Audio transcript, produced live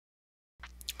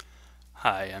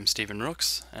Hi, I'm Stephen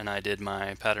Rooks, and I did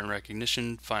my pattern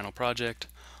recognition final project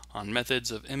on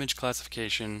methods of image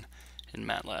classification in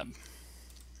MATLAB.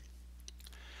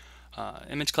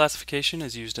 Image classification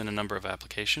is used in a number of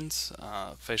applications.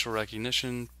 Facial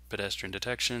recognition, pedestrian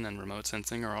detection, and remote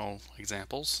sensing are all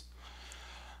examples.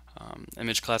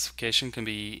 Image classification can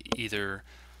be either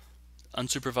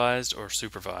unsupervised or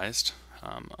supervised.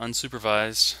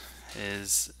 Unsupervised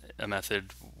is a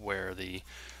method where the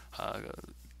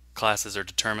classes are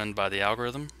determined by the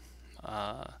algorithm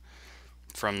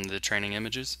from the training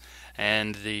images,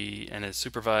 and a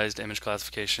supervised image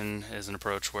classification is an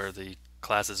approach where the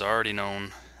class is already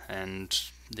known and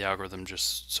the algorithm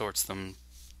just sorts them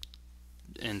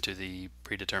into the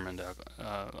predetermined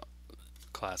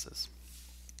classes.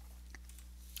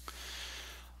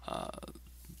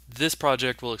 This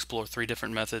project will explore three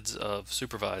different methods of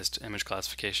supervised image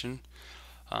classification.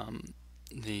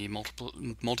 The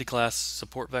multi-class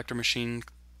support vector machine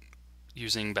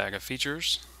using bag of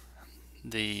features,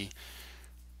 the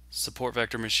support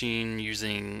vector machine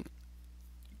using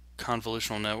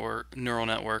convolutional neural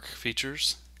network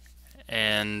features,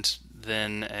 and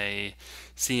then a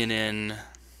CNN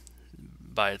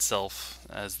by itself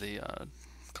as the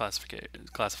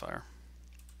classifier.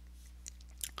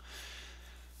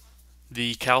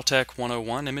 The Caltech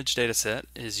 101 image dataset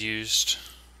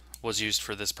was used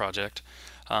for this project.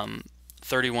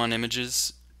 31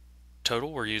 images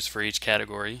total were used for each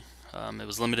category. It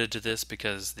was limited to this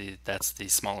because that's the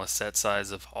smallest set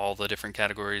size of all the different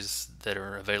categories that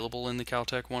are available in the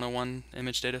Caltech 101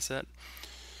 image dataset.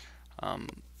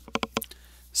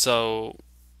 So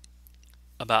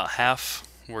about half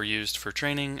were used for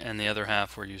training and the other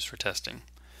half were used for testing.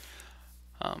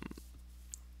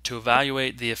 To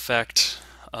evaluate the effect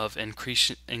of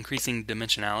increasing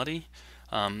dimensionality,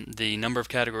 the number of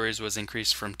categories was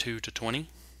increased from 2 to 20.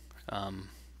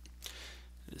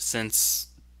 Since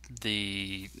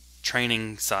the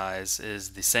training size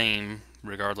is the same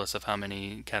regardless of how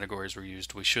many categories were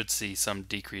used, we should see some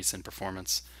decrease in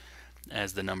performance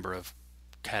as the number of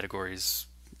categories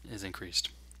is increased.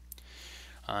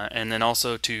 And then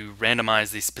also to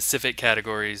randomize the specific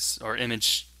categories or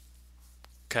image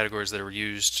categories that were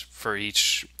used for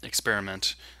each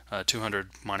experiment, 200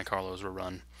 Monte Carlos were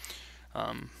run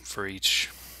for each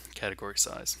category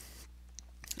size,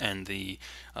 and the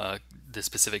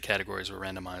specific categories were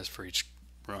randomized for each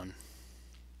run.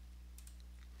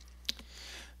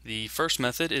 The first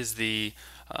method is the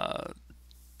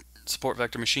support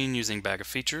vector machine using bag of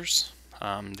features.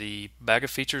 The bag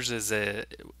of features is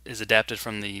adapted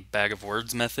from the bag of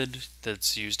words method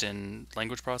that's used in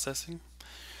language processing.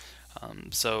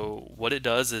 So what it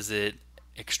does is it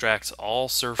extracts all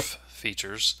surf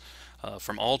features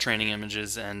from all training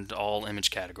images and all image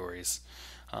categories.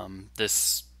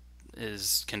 This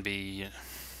can be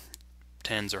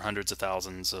tens or hundreds of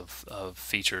thousands of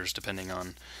features depending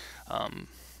on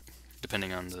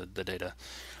the data.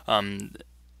 And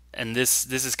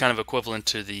this is kind of equivalent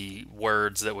to the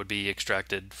words that would be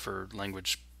extracted for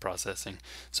language processing.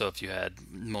 So if you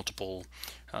had multiple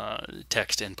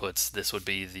text inputs, this would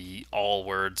be all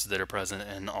words that are present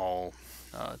in all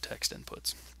text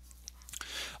inputs.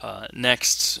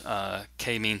 Next,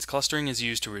 k-means clustering is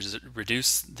used to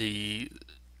reduce the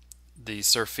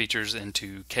surf features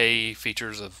into k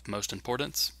features of most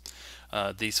importance.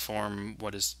 These form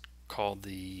what is called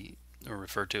or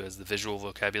referred to as the visual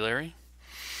vocabulary.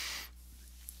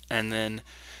 And then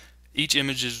each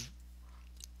image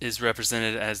is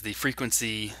represented as the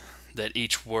frequency that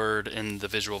each word in the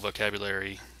visual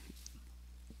vocabulary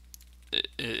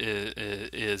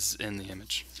is in the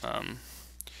image.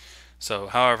 So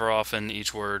however often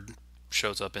each word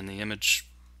shows up in the image,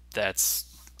 that's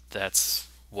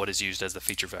what is used as the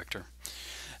feature vector.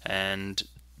 And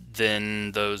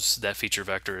then that feature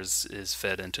vector is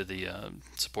fed into the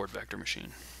support vector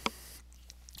machine.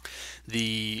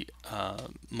 The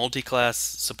multi-class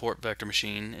support vector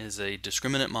machine is a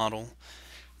discriminant model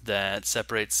that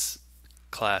separates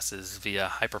classes via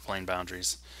hyperplane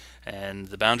boundaries, and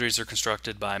the boundaries are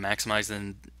constructed by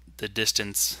maximizing the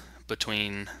distance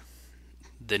between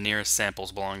the nearest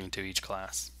samples belonging to each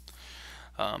class.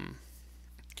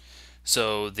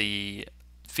 So the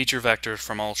feature vectors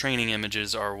from all training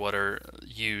images are what are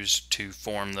used to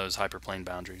form those hyperplane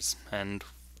boundaries, and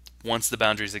once the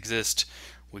boundaries exist,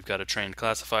 we've got a trained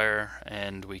classifier,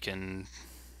 and we can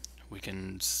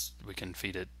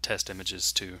feed it test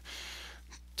images to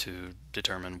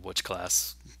determine which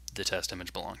class the test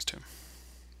image belongs to.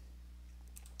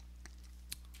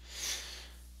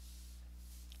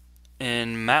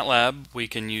 In MATLAB, we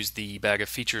can use the bag of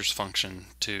features function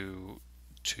to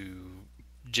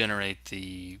generate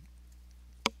the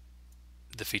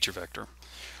the feature vector.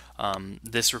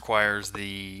 This requires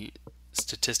the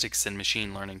statistics and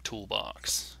machine learning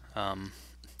toolbox.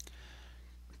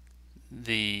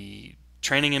 The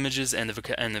training images and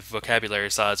the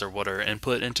vocabulary size are what are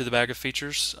input into the bag of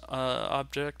features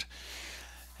object,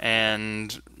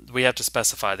 and we have to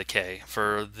specify the K.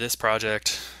 For this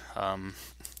project,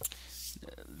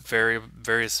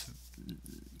 various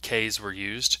Ks were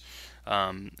used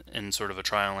in sort of a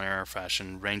trial and error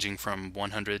fashion, ranging from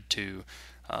 100 to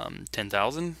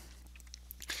 10,000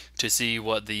 to see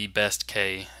what the best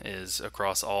K is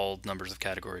across all numbers of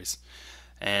categories.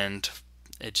 And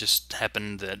it just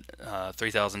happened that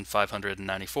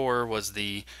 3,594 was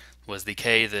the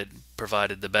K that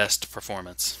provided the best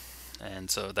performance, and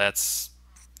so that's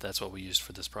what we used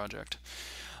for this project.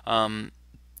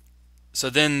 So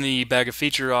then the bag of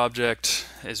feature object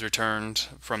is returned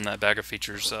from that bag of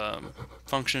features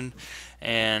function,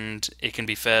 and it can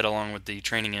be fed along with the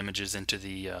training images into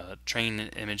the train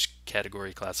image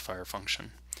category classifier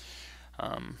function.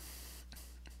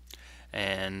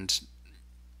 And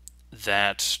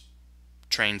that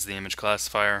trains the image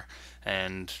classifier,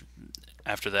 and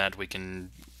after that we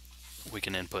can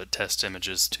input test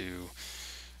images to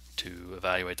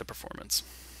evaluate the performance.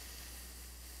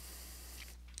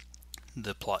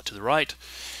 The plot to the right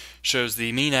shows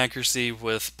the mean accuracy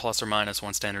with plus or minus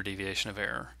 1 standard deviation of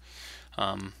error.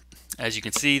 As you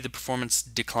can see, the performance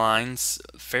declines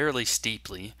fairly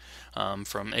steeply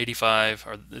from 85,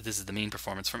 or this is the mean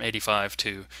performance, from 85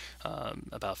 to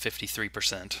about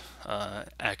 53%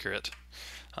 accurate.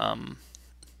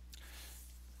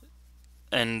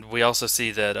 And we also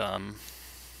see that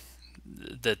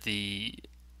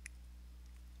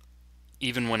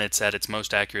even when it's at its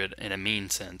most accurate in a mean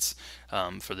sense,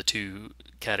 for the two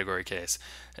category case,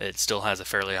 it still has a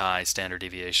fairly high standard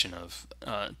deviation of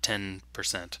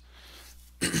 10%.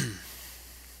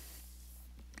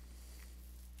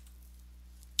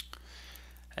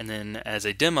 And then as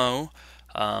a demo,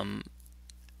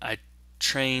 I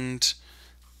trained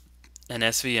an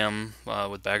SVM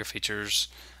with bag of features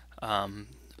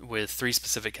with 3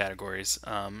 specific categories: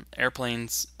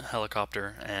 airplanes,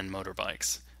 helicopter, and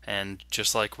motorbikes. And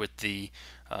just like with the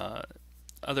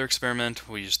other experiment,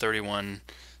 we used 31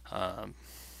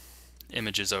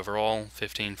 images overall,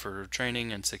 15 for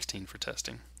training and 16 for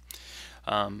testing.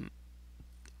 An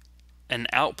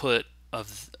output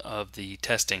of the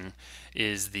testing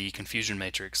is the confusion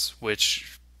matrix,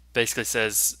 which basically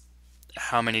says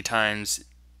how many times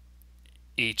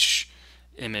each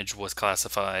image was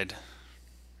classified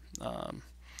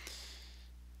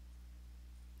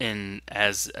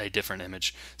as a different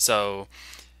image. So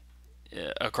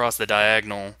across the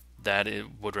diagonal, that it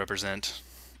would represent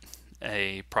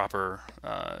a proper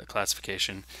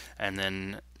classification, and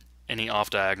then any off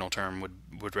diagonal term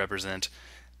would represent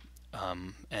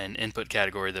an input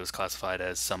category that was classified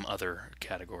as some other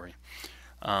category.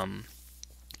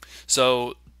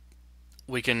 So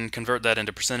we can convert that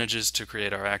into percentages to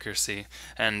create our accuracy,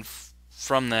 and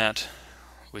from that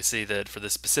we see that for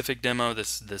this specific demo,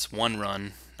 this one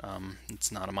run,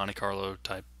 it's not a Monte Carlo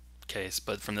type case,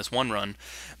 but from this one run,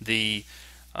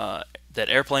 that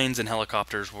airplanes and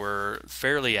helicopters were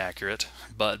fairly accurate,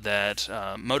 but that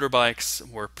motorbikes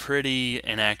were pretty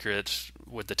inaccurate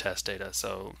with the test data.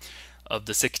 So of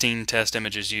the 16 test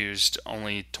images used,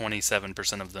 only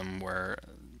 27% of them were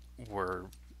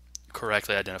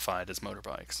correctly identified as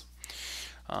motorbikes.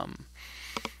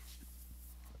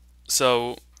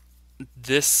 So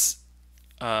this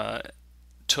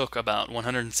took about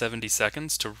 170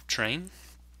 seconds to train,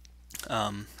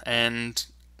 and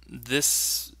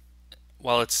this,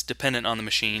 while it's dependent on the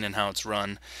machine and how it's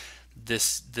run,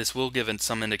 this will give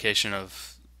some indication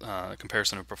of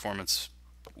comparison of performance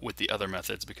with the other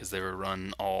methods, because they were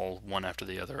run all one after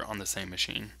the other on the same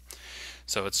machine.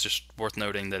 So it's just worth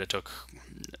noting that it took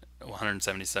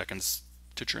 170 seconds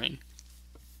to train.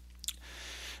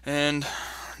 And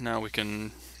now we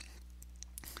can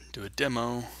do a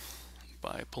demo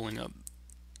by pulling up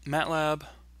MATLAB.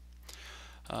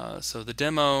 So the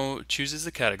demo chooses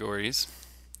the categories,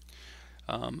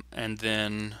 and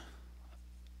then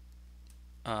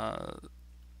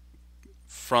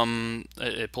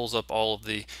it pulls up all of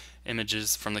the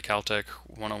images from the Caltech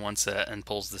 101 set and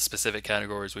pulls the specific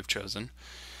categories we've chosen.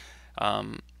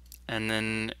 And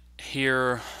then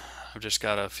here I've just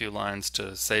got a few lines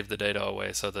to save the data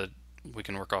away so that we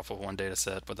can work off of one data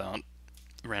set without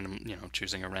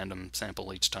choosing a random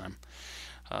sample each time.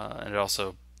 And it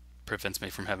also prevents me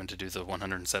from having to do the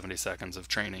 170 seconds of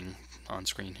training on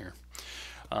screen here.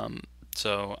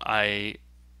 So I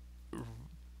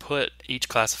put each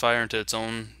classifier into its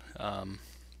own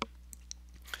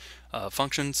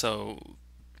function. So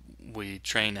we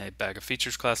train a bag of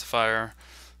features classifier,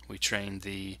 we train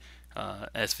the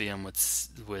SVM with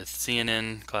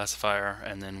CNN classifier,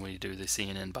 and then we do the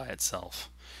CNN by itself.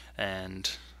 And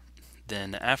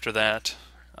then after that,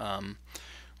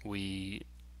 we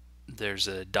there's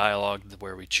a dialog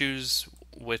where we choose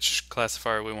which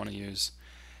classifier we want to use,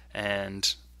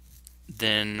 and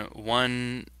then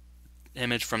one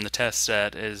image from the test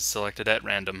set is selected at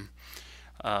random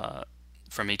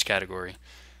from each category,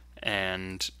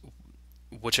 and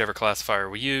whichever classifier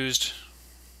we used,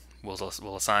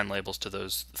 we'll assign labels to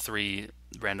those 3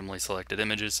 randomly selected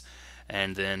images,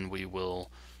 and then we will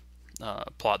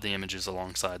plot the images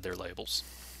alongside their labels.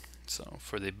 So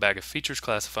for the bag of features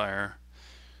classifier,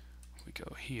 we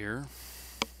go here,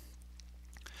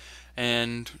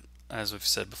 and as we've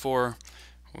said before,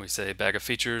 we say bag of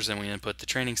features and we input the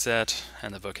training set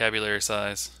and the vocabulary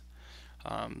size.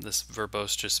 This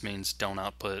verbose just means don't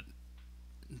output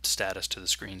status to the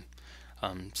screen.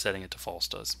 Setting it to false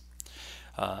does.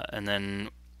 And then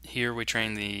here we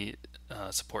train the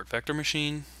support vector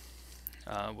machine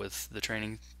with the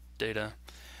training data,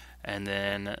 and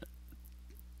then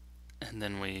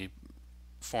we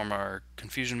form our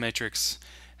confusion matrix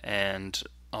and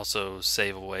also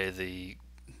save away the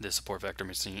support vector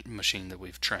machine that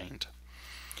we've trained.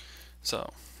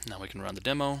 So now we can run the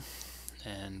demo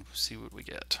and see what we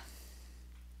get.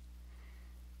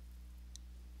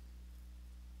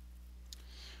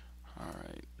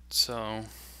 Alright, so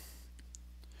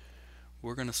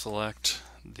we're going to select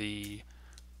the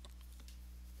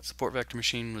support vector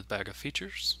machine with bag of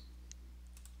features,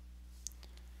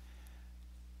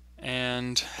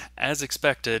 and as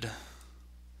expected,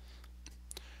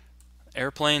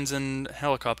 airplanes and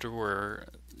helicopter were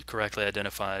correctly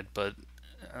identified, but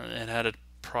it had a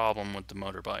problem with the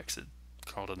motorbikes. It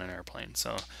called it an airplane.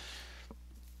 So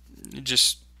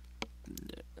just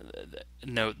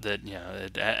note that,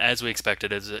 as we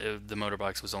expected, the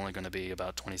motorbikes was only going to be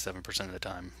about 27% of the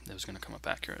time it was going to come up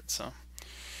accurate. So,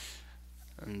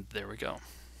 and there we go.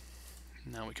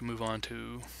 Now we can move on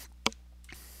to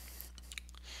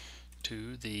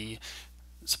the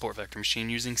support vector machine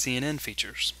using CNN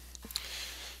features.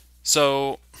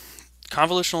 So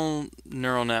convolutional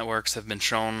neural networks have been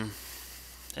shown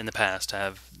in the past to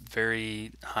have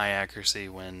very high accuracy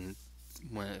when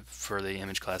for the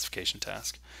image classification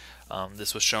task.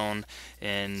 This was shown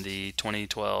in the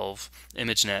 2012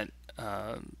 ImageNet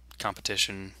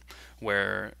competition,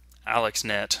 where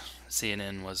AlexNet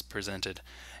CNN was presented,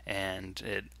 and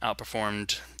it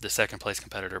outperformed the second place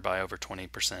competitor by over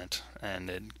 20%, and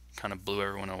it kind of blew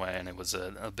everyone away, and it was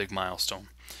a big milestone.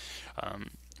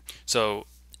 So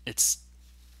it's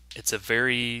a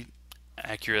very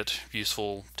accurate,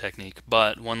 useful technique,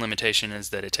 but one limitation is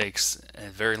that it takes a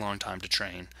very long time to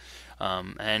train,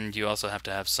 and you also have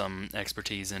to have some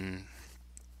expertise in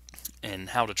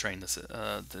how to train the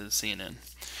CNN.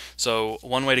 So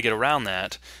one way to get around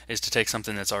that is to take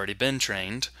something that's already been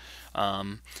trained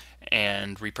and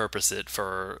repurpose it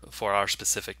for our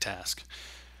specific task.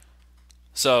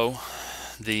 So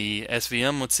the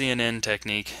SVM with CNN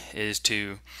technique is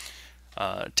to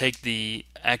take the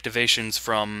activations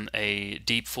from a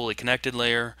deep fully connected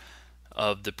layer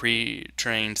of the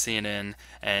pre-trained CNN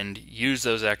and use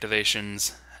those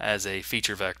activations as a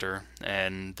feature vector,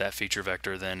 and that feature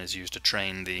vector then is used to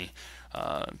train the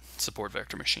support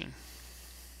vector machine.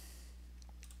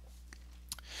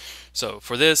 So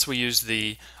for this we use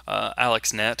the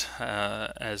AlexNet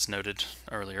as noted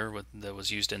earlier, that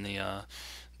was used in the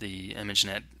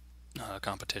ImageNet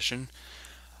competition.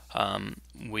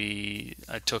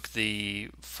 I took the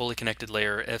fully connected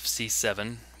layer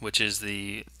FC7, which is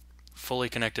the fully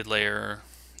connected layer,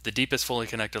 the deepest fully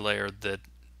connected layer that,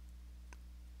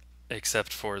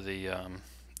 except for the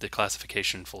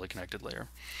classification fully connected layer.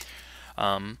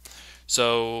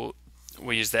 So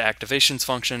we use the activations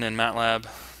function in MATLAB.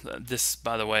 This,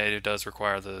 by the way, does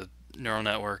require the neural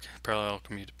network, parallel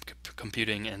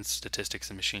computing, and statistics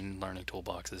and machine learning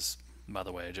toolboxes, by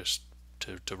the way, just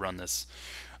to run this.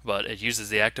 But it uses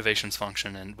the activations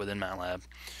function within MATLAB.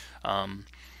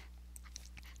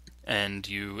 And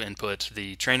you input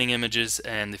the training images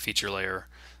and the feature layer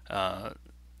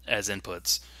as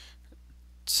inputs.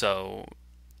 So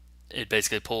it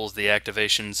basically pulls the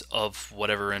activations of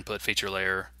whatever input feature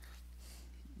layer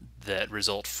that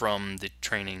result from the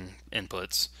training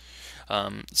inputs.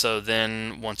 So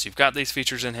then once you've got these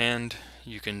features in hand,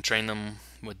 you can train them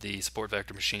with the support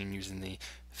vector machine using the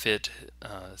fit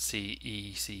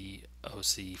CECOC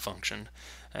function,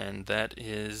 and that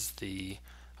is the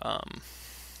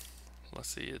let's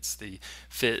see, it's the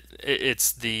fit. It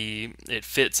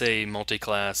fits a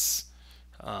multi-class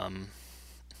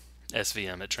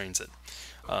SVM, it trains it.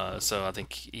 So I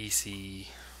think ECOC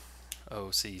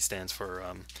stands for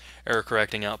error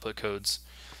correcting output codes,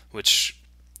 which,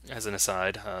 as an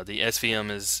aside, the SVM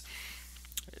is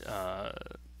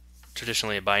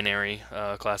traditionally a binary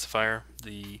classifier.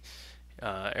 The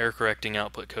error correcting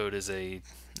output code is a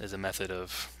method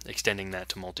of extending that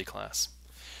to multi-class.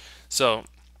 So,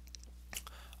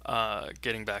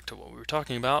 getting back to what we were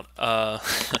talking about,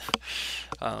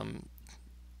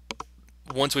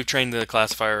 once we've trained the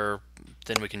classifier,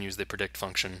 then we can use the predict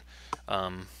function.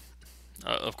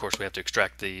 Of course, we have to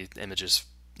extract the images.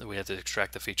 We have to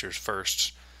extract the features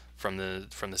first from the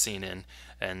CNN,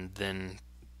 and then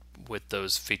with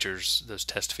those features, those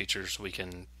test features, we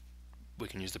can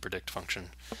use the predict function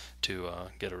to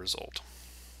get a result.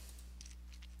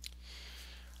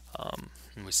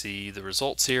 And we see the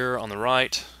results here on the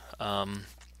right. One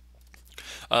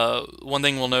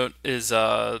thing we'll note is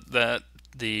that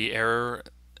the error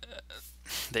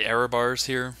bars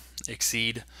here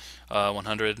exceed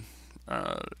 100.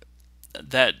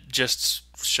 That just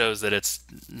shows that it's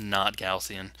not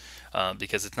Gaussian,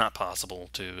 because it's not possible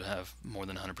to have more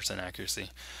than 100% accuracy.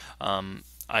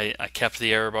 I kept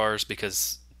the error bars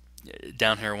because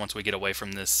down here, once we get away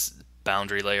from this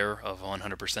boundary layer of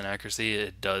 100% accuracy,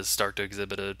 it does start to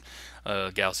exhibit a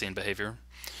Gaussian behavior.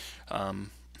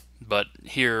 But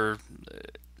here,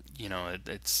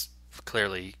 it's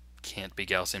clearly can't be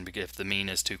Gaussian, because if the mean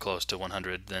is too close to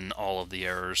 100, then all of the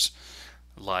errors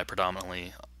lie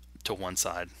predominantly to one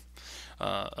side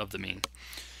of the mean.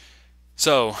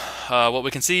 So what we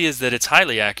can see is that it's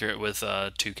highly accurate with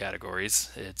two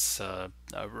categories. It's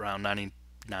around 99%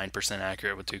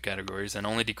 accurate with two categories, and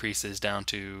only decreases down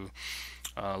to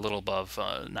a little above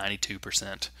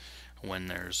 92% when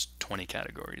there's 20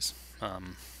 categories.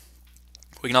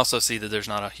 We can also see that there's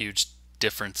not a huge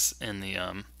difference in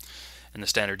the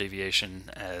standard deviation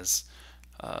as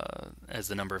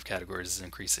the number of categories is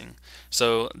increasing.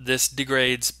 So this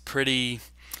degrades pretty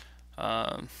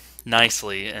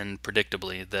nicely and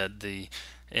predictably, that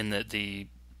the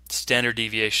standard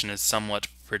deviation is somewhat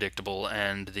predictable,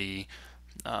 and the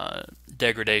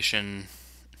degradation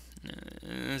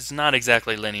is not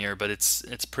exactly linear, but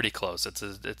it's pretty close. It's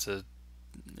a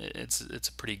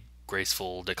pretty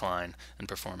graceful decline in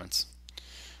performance.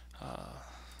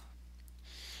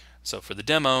 So for the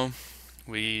demo,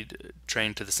 we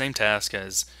trained to the same task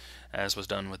as was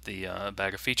done with the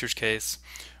bag of features case,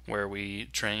 where we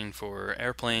train for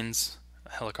airplanes,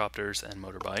 helicopters, and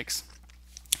motorbikes.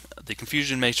 The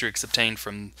confusion matrix obtained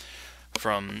from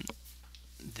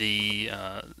the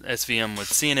SVM with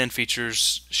CNN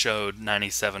features showed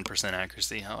 97%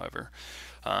 accuracy, however.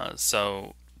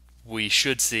 So we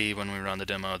should see when we run the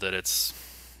demo that it's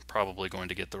probably going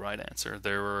to get the right answer.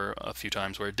 There were a few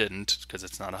times where it didn't, because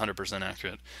it's not 100%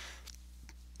 accurate,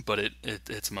 but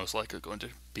it's most likely going to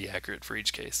be accurate for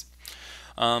each case.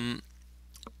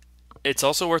 It's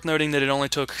also worth noting that it only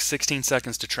took 16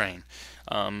 seconds to train.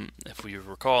 If we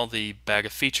recall, the bag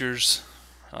of features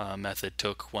method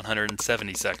took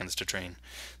 170 seconds to train.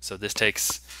 So this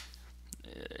takes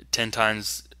 10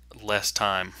 times less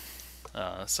time.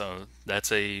 So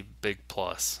that's a big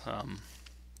plus.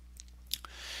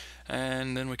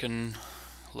 And then we can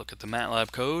look at the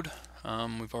MATLAB code.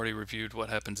 We've already reviewed what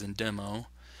happens in demo,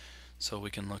 so we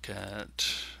can look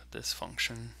at this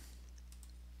function.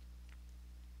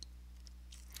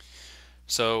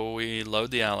 So we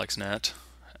load the AlexNet,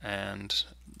 and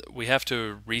we have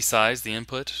to resize the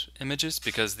input images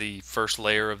because the first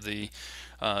layer of the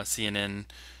CNN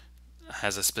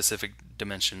has a specific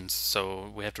dimensions,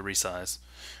 so we have to resize.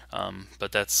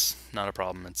 But that's not a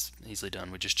problem. It's easily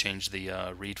done. We just change the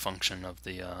read function of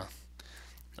the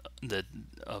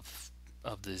of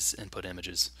these input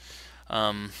images.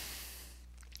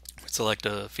 Select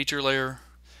a feature layer,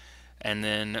 and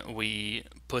then we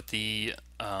put the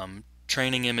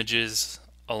training images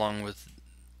along with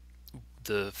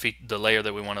the layer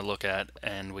that we want to look at,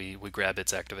 and we grab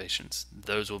its activations.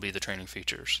 Those will be the training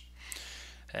features,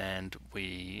 and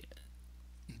we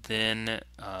then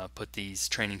put these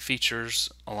training features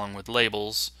along with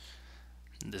labels.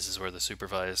 This is where the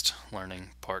supervised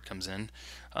learning part comes in,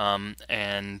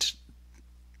 and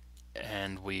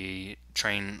we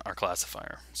train our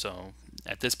classifier. So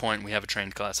at this point we have a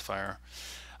trained classifier,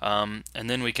 and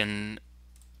then we can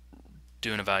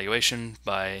do an evaluation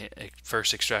by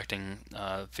first extracting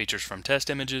features from test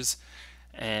images,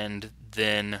 and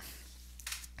then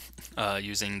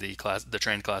using the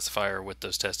trained classifier with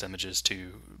those test images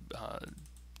to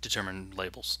determine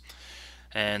labels.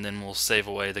 And then we'll save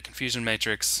away the confusion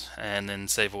matrix, and then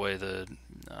save away the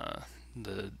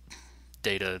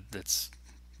data that's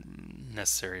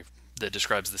necessary, that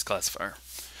describes this classifier.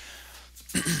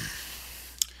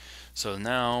 So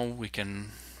now we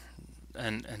can,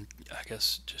 and I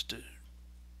guess just to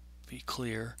be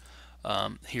clear,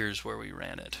 here's where we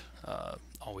ran it.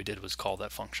 All we did was call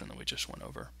that function that we just went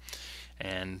over,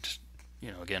 and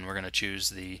again, we're going to choose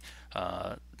the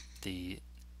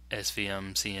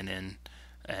SVM CNN,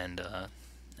 and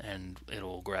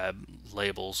it'll grab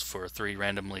labels for 3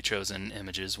 randomly chosen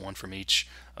images, 1 from each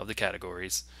of the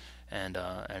categories, and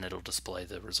it'll display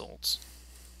the results.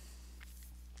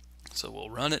 So we'll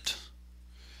run it,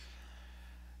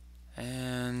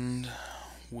 and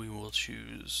we will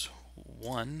choose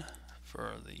 1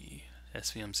 for the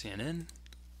SVM CNN,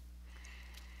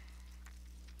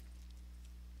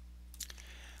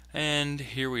 and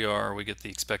here we are. We get the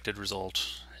expected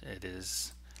result. It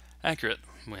is accurate.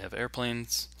 We have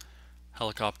airplanes,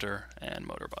 helicopter, and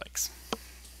motorbikes.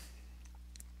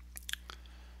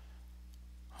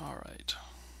 Alright,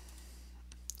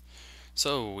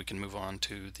 so we can move on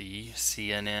to the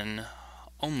CNN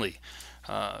only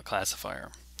classifier.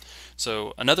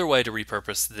 So another way to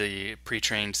repurpose the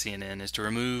pre-trained CNN is to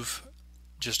remove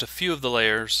just a few of the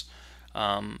layers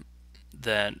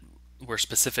that were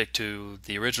specific to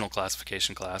the original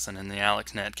classification class, and in the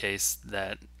AlexNet case,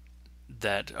 that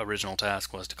original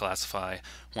task was to classify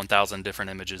 1,000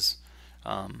 different images.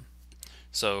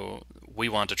 So we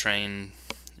want to train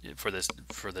for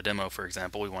the demo, for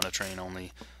example, we want to train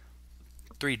only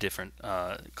 3 different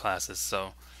classes.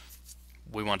 So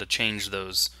we want to change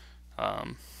those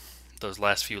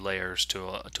last few layers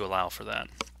to allow for that.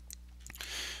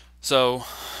 So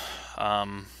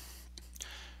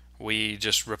we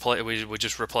just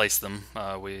replace them.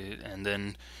 And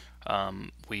then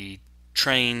we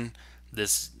train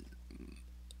this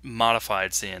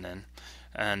modified CNN,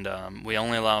 and we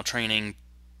only allow training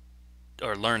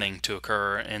or learning to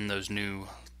occur in those new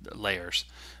layers.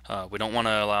 We don't want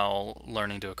to allow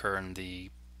learning to occur in the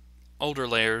older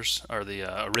layers or the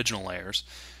original layers,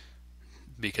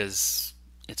 because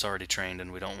it's already trained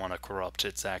and we don't want to corrupt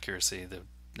its accuracy,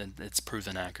 its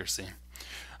proven accuracy.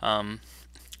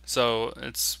 So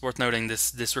it's worth noting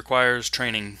this requires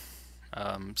training,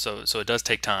 so it does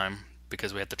take time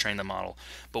because we have to train the model,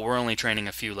 but we're only training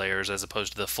a few layers as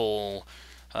opposed to the full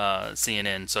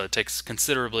CNN, so it takes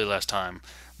considerably less time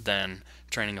than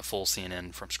training a full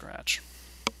CNN from scratch.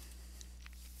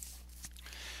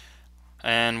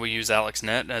 And we use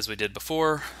AlexNet as we did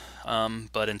before,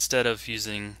 but instead of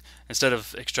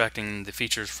extracting the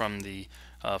features from the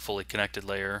fully connected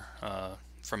layer,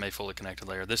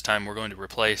 this time we're going to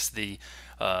replace the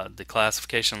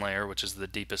classification layer, which is the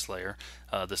deepest layer,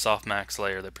 the softmax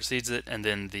layer that precedes it, and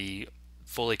then the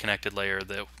fully connected layer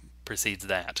that precedes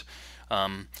that,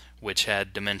 which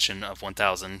had dimension of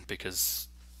 1,000 because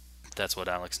that's what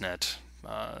AlexNet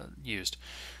used.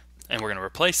 And we're going to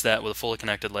replace that with a fully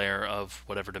connected layer of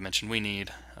whatever dimension we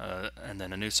need, and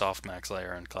then a new softmax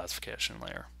layer and classification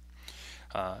layer.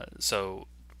 So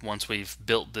once we've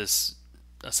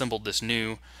assembled this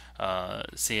new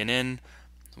CNN,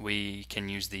 we can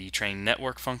use the train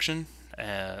network function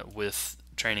with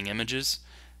training images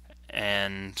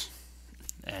and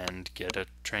get a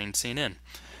trained CNN.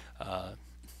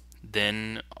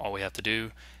 Then all we have to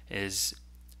do is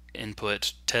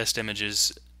input test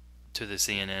images to the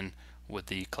CNN with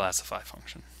the classify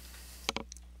function.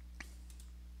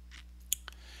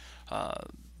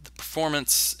 The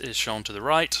performance is shown to the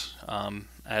right.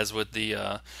 As with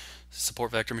the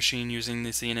support vector machine using the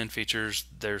CNN features,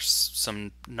 there's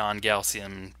some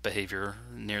non-Gaussian behavior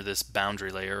near this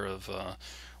boundary layer of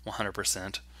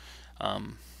 100%.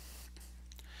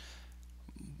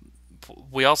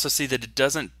 We also see that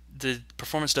the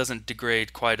performance doesn't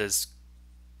degrade quite as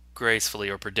gracefully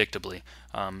or predictably.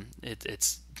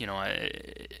 It's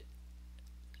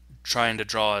trying to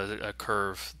draw a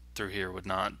curve through here would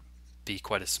not be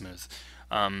quite as smooth.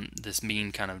 This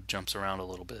mean kind of jumps around a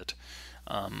little bit.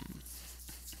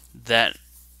 That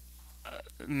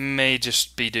may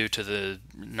just be due to the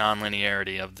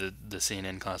nonlinearity of the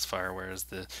CNN classifier, whereas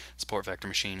the support vector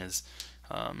machine is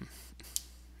a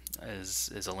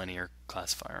linear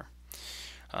classifier.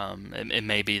 It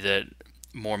may be that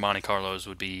more Monte Carlos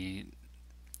would be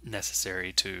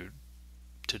necessary to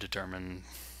determine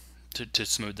to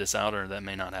smooth this out, or that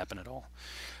may not happen at all.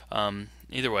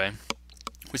 Either way,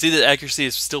 we see that accuracy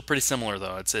is still pretty similar,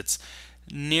 though. It's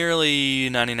nearly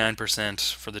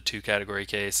 99% for the 2 category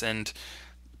case, and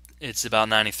it's about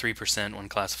 93% when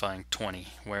classifying 20,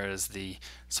 whereas the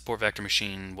support vector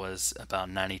machine was about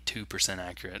 92%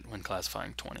 accurate when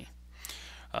classifying 20.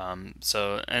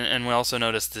 So we also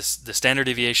notice the standard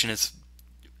deviation is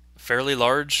fairly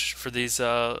large for these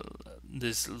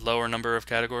this lower number of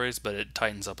categories, but it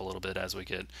tightens up a little bit as we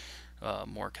get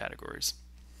more categories.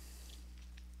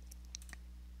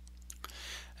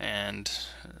 And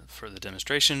for the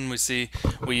demonstration,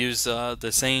 we use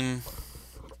the same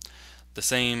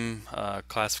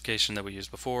classification that we used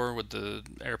before with the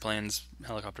airplanes,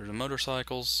 helicopters, and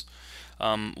motorcycles.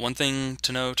 One thing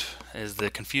to note is the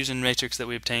confusion matrix that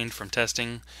we obtained from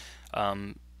testing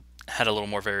had a little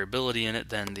more variability in it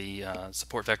than the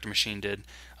support vector machine did.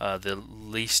 The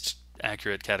least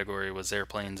accurate category was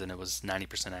airplanes, and it was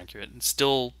 90% accurate. It's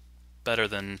still better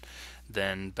than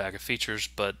bag of features,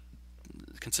 but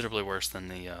considerably worse than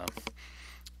the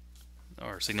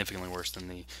or significantly worse than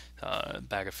the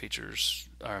bag of features,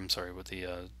 I'm sorry, with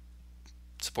the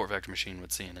support vector machine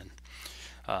with CNN.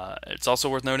 It's also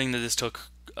worth noting that this took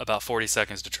about 40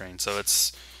 seconds to train, so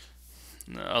it's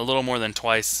a little more than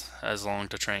twice as long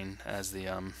to train as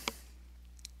the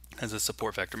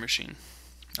support vector machine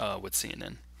with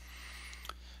CNN.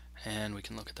 And we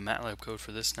can look at the MATLAB code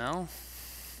for this now.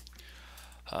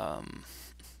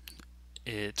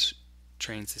 It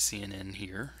trains the CNN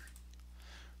here.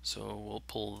 So we'll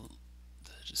pull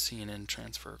the CNN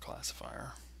transfer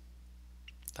classifier.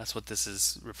 That's what this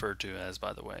is referred to as,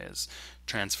 by the way, as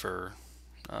transfer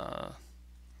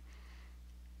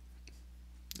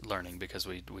learning, because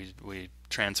we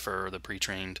transfer the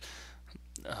pre-trained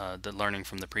the learning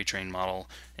from the pre-trained model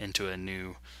into a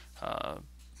new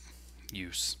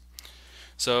use.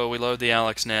 So we load the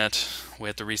AlexNet. We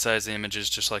have to resize the images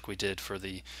just like we did for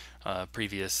the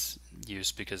previous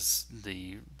use, because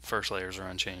the first layers are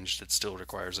unchanged. It still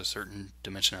requires a certain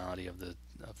dimensionality of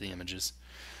the images.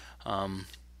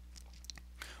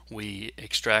 We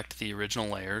extract the original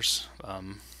layers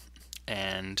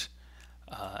and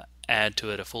add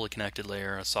to it a fully connected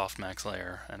layer, a softmax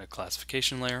layer, and a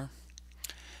classification layer.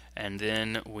 And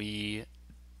then we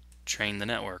train the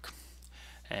network.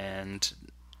 And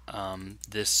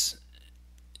this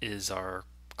is our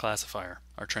classifier,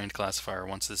 our trained classifier,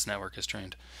 once this network is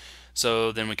trained.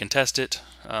 So then we can test it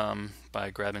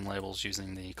by grabbing labels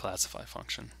using the classify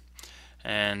function.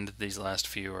 And these last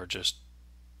few are just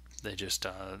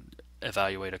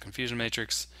evaluate a confusion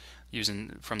matrix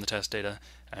using from the test data,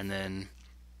 and then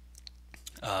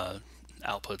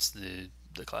outputs the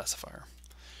classifier.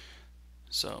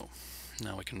 So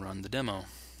now we can run the demo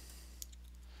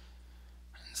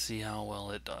and see how well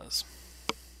it does.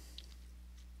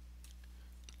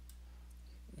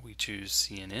 We choose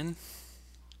CNN.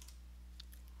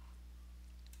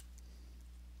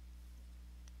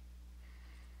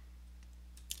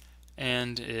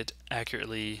 And it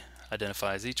accurately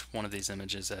identifies each one of these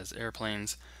images as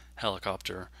airplanes,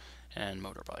 helicopter, and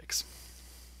motorbikes.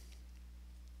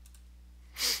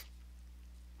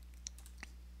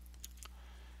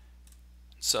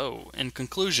 So, in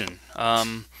conclusion,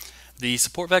 the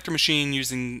support vector machine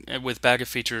using with bag of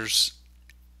features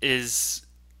is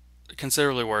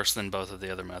considerably worse than both of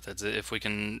the other methods. If we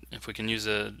can use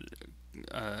a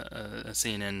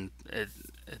CNN, it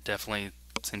definitely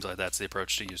seems like that's the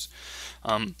approach to use.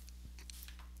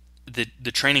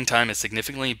 The training time is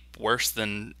significantly worse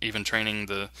than even training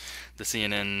the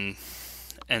CNN,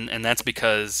 and that's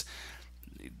because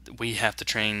we have to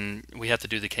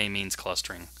do the k-means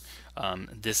clustering.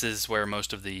 This is where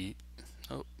most of the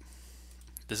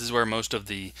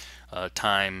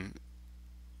time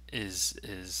is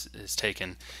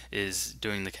taken, is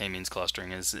doing the k-means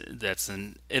clustering. That's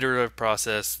an iterative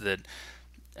process that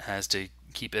has to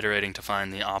keep iterating to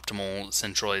find the optimal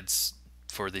centroids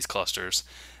for these clusters,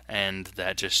 and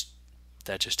that just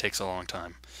takes a long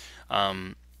time.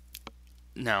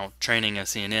 Now, training a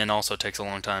CNN also takes a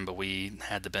long time, but we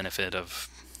had the benefit of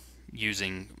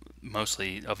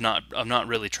not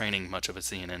really training much of a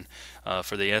CNN.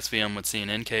 For the SVM with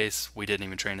CNN case, we didn't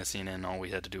even train a CNN. All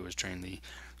we had to do was train the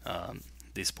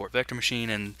support vector machine,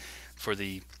 and for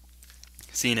the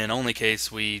CNN only case,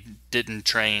 we didn't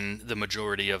train the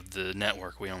majority of the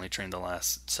network. We only trained the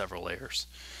last several layers.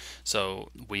 So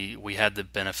we had the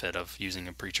benefit of using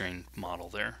a pre-trained model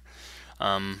there.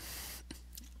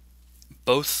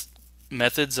 Both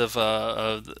methods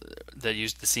that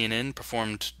used the CNN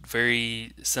performed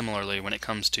very similarly when it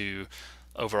comes to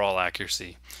overall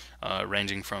accuracy,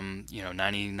 ranging from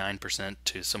 99%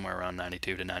 to somewhere around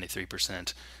 92 to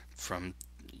 93%, from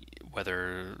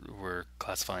whether we're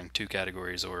classifying 2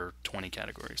 categories or 20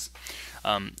 categories.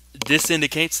 This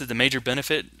indicates that the major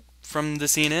benefit from the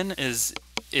CNN is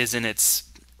in its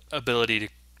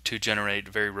ability to generate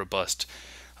very robust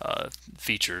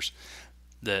features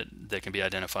that can be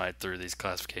identified through these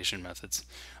classification methods.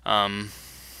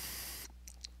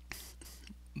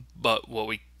 But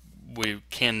what we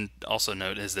can also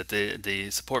note is that the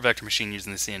support vector machine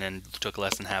using the CNN took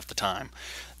less than half the time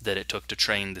that it took to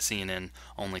train the CNN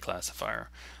only classifier,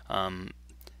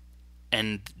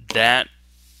 and that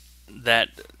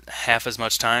half as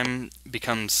much time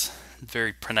becomes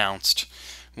very pronounced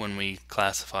when we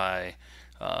classify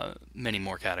many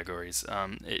more categories.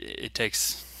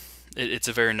 It's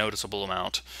a very noticeable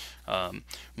amount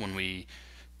when we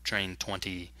train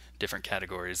 20 different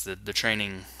categories. The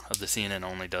training of the CNN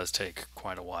only does take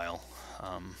quite a while.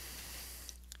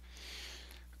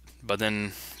 But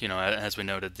then, as we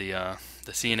noted, the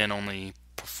CNN only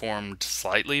performed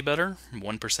slightly better,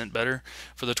 1% better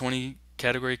for the 20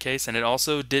 category case, and it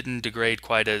also didn't degrade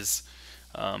quite as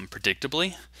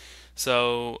predictably.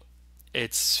 So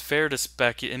it's fair to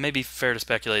speculate. It may be fair to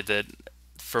speculate that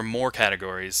for more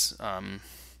categories,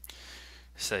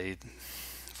 say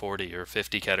 40 or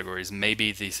 50 categories,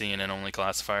 maybe the CNN only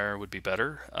classifier would be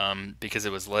better because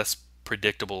it was less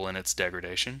predictable in its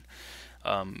degradation.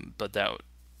 But that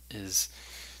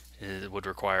it would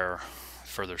require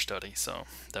further study, so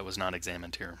that was not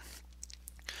examined here.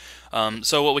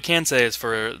 So what we can say is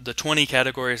for the 20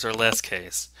 categories or less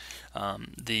case,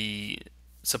 the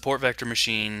support vector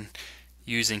machine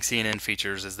using CNN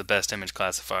features is the best image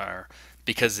classifier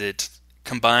because it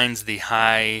combines the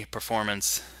high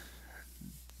performance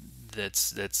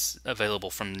that's available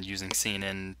from using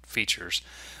CNN features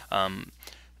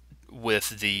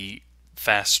with the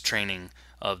fast training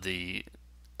of the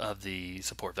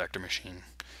support vector machine.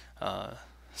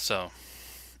 So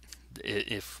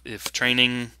if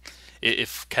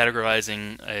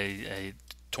categorizing a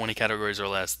 20 categories or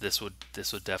less, this would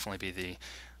definitely be the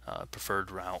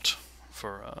preferred route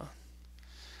for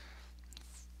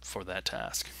that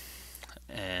task.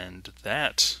 And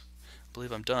that, I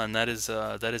believe I'm done. That is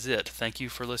it. Thank you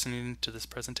for listening to this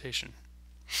presentation.